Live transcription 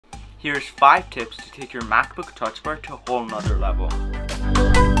Here's 5 tips to take your MacBook Touch Bar to a whole nother level.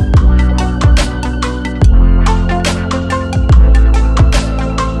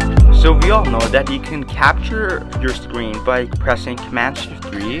 So we all know that you can capture your screen by pressing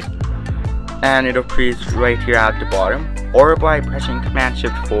Command-Shift-3 and it appears right here at the bottom, or by pressing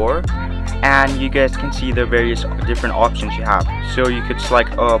Command-Shift-4 and you guys can see the various different options you have. So you could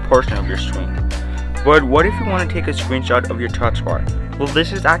select a portion of your screen. But what if you want to take a screenshot of your touch bar? Well,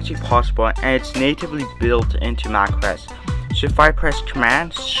 this is actually possible and it's natively built into macOS. So if I press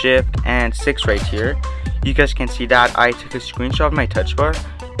Command, Shift, and 6 right here, you guys can see that I took a screenshot of my touch bar.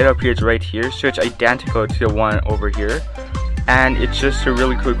 It appears right here, so it's identical to the one over here. And it's just a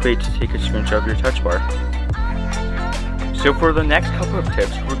really quick way to take a screenshot of your touch bar. So for the next couple of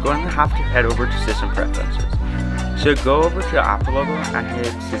tips, we're going to have to head over to System Preferences. So go over to the Apple logo and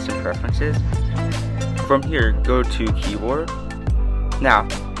hit System Preferences. From here, go to Keyboard. Now,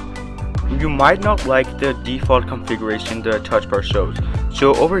 you might not like the default configuration the touch bar shows.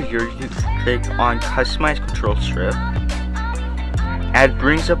 So over here, you click on Customize Control Strip. And it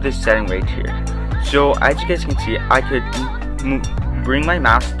brings up this setting right here. So as you guys can see, I could bring my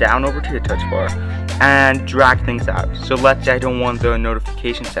mouse down over to the touch bar and drag things out. So let's say I don't want the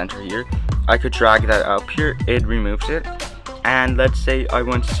notification center here. I could drag that up here, it removes it. And let's say I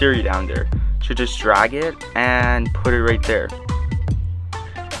want Siri down there. So just drag it and put it right there.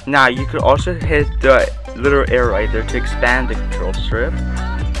 Now you could also hit the little arrow right there to expand the control strip.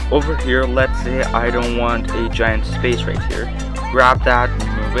 Over here, let's say I don't want a giant space right here. Grab that,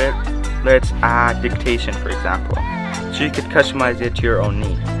 remove it. Let's add dictation, for example. So you could customize it to your own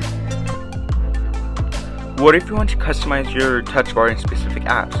needs. What if you want to customize your touch bar in specific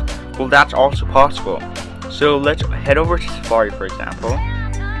apps? Well, that's also possible. So let's head over to Safari, for example.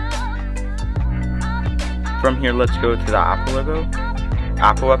 From here, let's go to the Apple logo,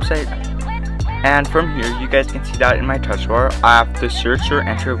 Apple website. And from here, you guys can see that in my touch bar, I have the search or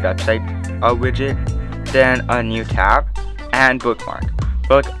enter website widget, then a new tab, and bookmark.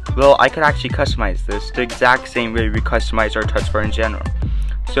 But, well, I could actually customize this the exact same way we customize our touch bar in general.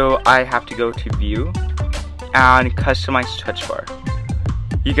 So I have to go to View and Customize Touch Bar.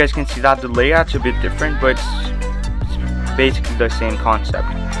 You guys can see that the layout's a bit different, but it's basically the same concept.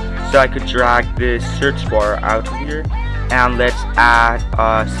 So I could drag this search bar out of here, and let's add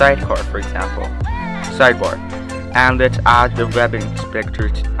a sidebar, for example. Sidebar. And let's add the web inspector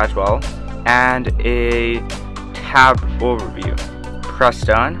as well, and a tab overview. Press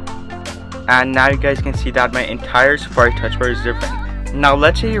done, and now you guys can see that my entire Safari touch bar is different. Now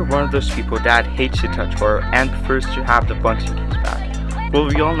let's say you're one of those people that hates the touch bar and prefers to have the function keys back. Well,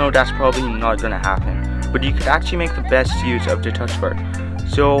 we all know that's probably not gonna happen, but you could actually make the best use of the touch bar.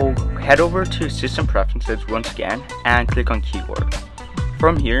 So head over to System Preferences once again and click on Keyboard.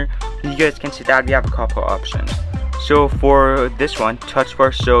 From here, you guys can see that we have a couple options. So for this one, touch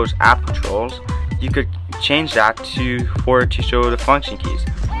bar shows app controls. You could change that for it to show the function keys.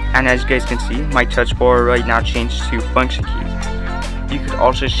 And as you guys can see, my touch bar right now changed to function keys. You could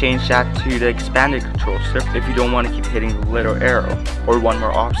also change that to the expanded control strip if you don't want to keep hitting the little arrow or one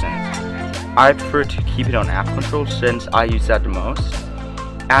more options. I prefer to keep it on app controls since I use that the most.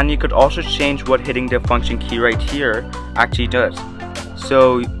 And you could also change what hitting the function key right here actually does.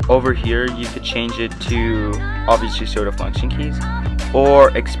 So over here, you could change it to obviously show the function keys,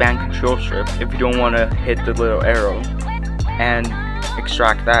 or expand control strip if you don't want to hit the little arrow and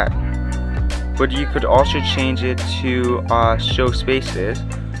extract that. But you could also change it to show spaces,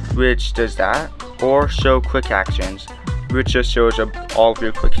 which does that, or show quick actions, which just shows all of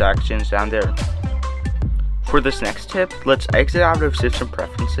your quick actions down there. For this next tip, let's exit out of System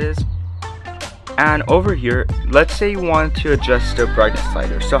Preferences, and over here, let's say you want to adjust the brightness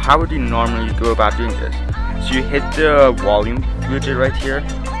slider. So how would you normally go about doing this? So you hit the volume widget right here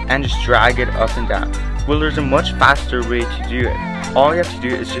and just drag it up and down. Well, there's a much faster way to do it. All you have to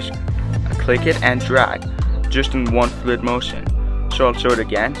do is just click it and drag, just in one fluid motion. So I'll show it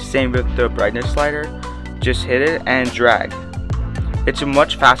again, same with the brightness slider, just hit it and drag. It's a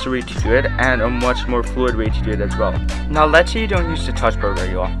much faster way to do it and a much more fluid way to do it as well. Now let's say you don't use the touch bar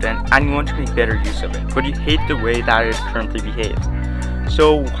very often and you want to make better use of it, but you hate the way that it currently behaves.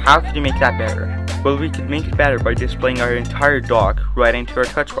 So how could you make that better? Well, we could make it better by displaying our entire dock right into our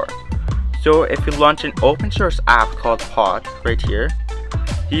touch bar. So if you launch an open source app called Pock right here,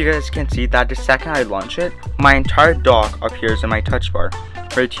 you guys can see that the second I launch it, my entire dock appears in my touch bar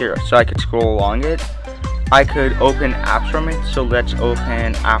right here. So I could scroll along it. I could open apps from it, so let's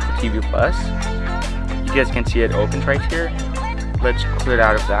open Apple TV Plus. You guys can see it opens right here. Let's quit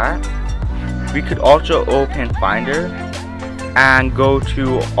out of that. We could also open Finder, and go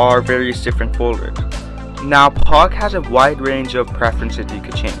to our various different folders. Now Pock has a wide range of preferences you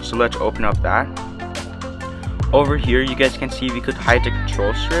could change, so let's open up that. Over here you guys can see we could hide the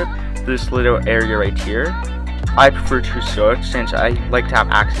control strip, this little area right here. I prefer to show it since I like to have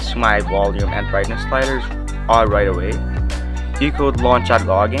access to my volume and brightness sliders right away. You could launch that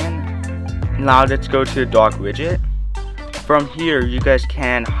login. Now let's go to the dock widget. From here you guys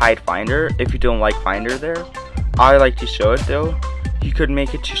can hide Finder if you don't like Finder there. I like to show it though. You could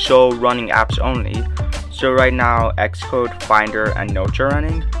make it to show running apps only. So right now Xcode, Finder, and Notes are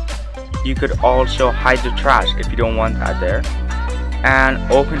running. You could also hide the trash if you don't want that there.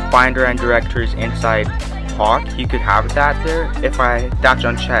 And open Finder and directories inside Pock, you could have that there. If that's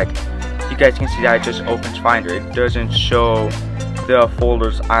unchecked, you guys can see that it just opens Finder. It doesn't show the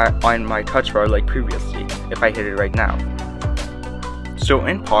folders on my touch bar like previously if I hit it right now. So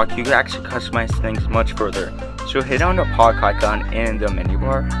in Pock, you can actually customize things much further. So hit on the Pock icon in the menu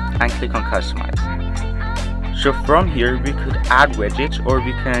bar and click on Customize. So from here, we could add widgets or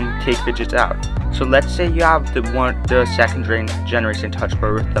we can take widgets out. So let's say you have the second generation touch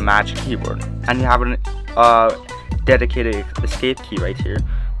bar with the magic keyboard, and you have a dedicated escape key right here.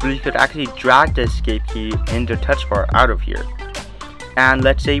 But you could actually drag the escape key in the touch bar out of here. And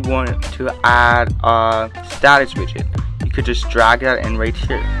let's say you want to add a status widget. You could just drag that in right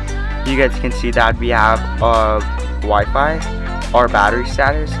here. You guys can see that we have Wi-Fi, our battery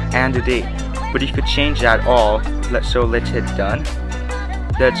status, and the date. But you could change that all. So let's hit done.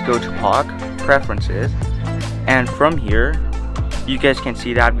 Let's go to Pock, preferences, and from here you guys can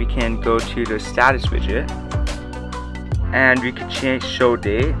see that we can go to the status widget, and we could change show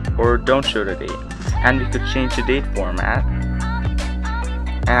date or don't show the date, and we could change the date format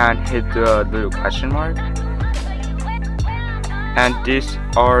and hit the little question mark. And these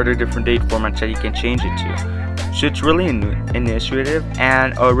are the different date formats that you can change it to. So it's really intuitive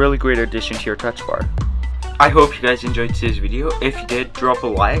and a really great addition to your touch bar. I hope you guys enjoyed today's video. If you did, drop a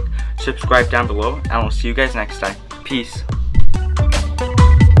like, subscribe down below, and I'll see you guys next time. Peace.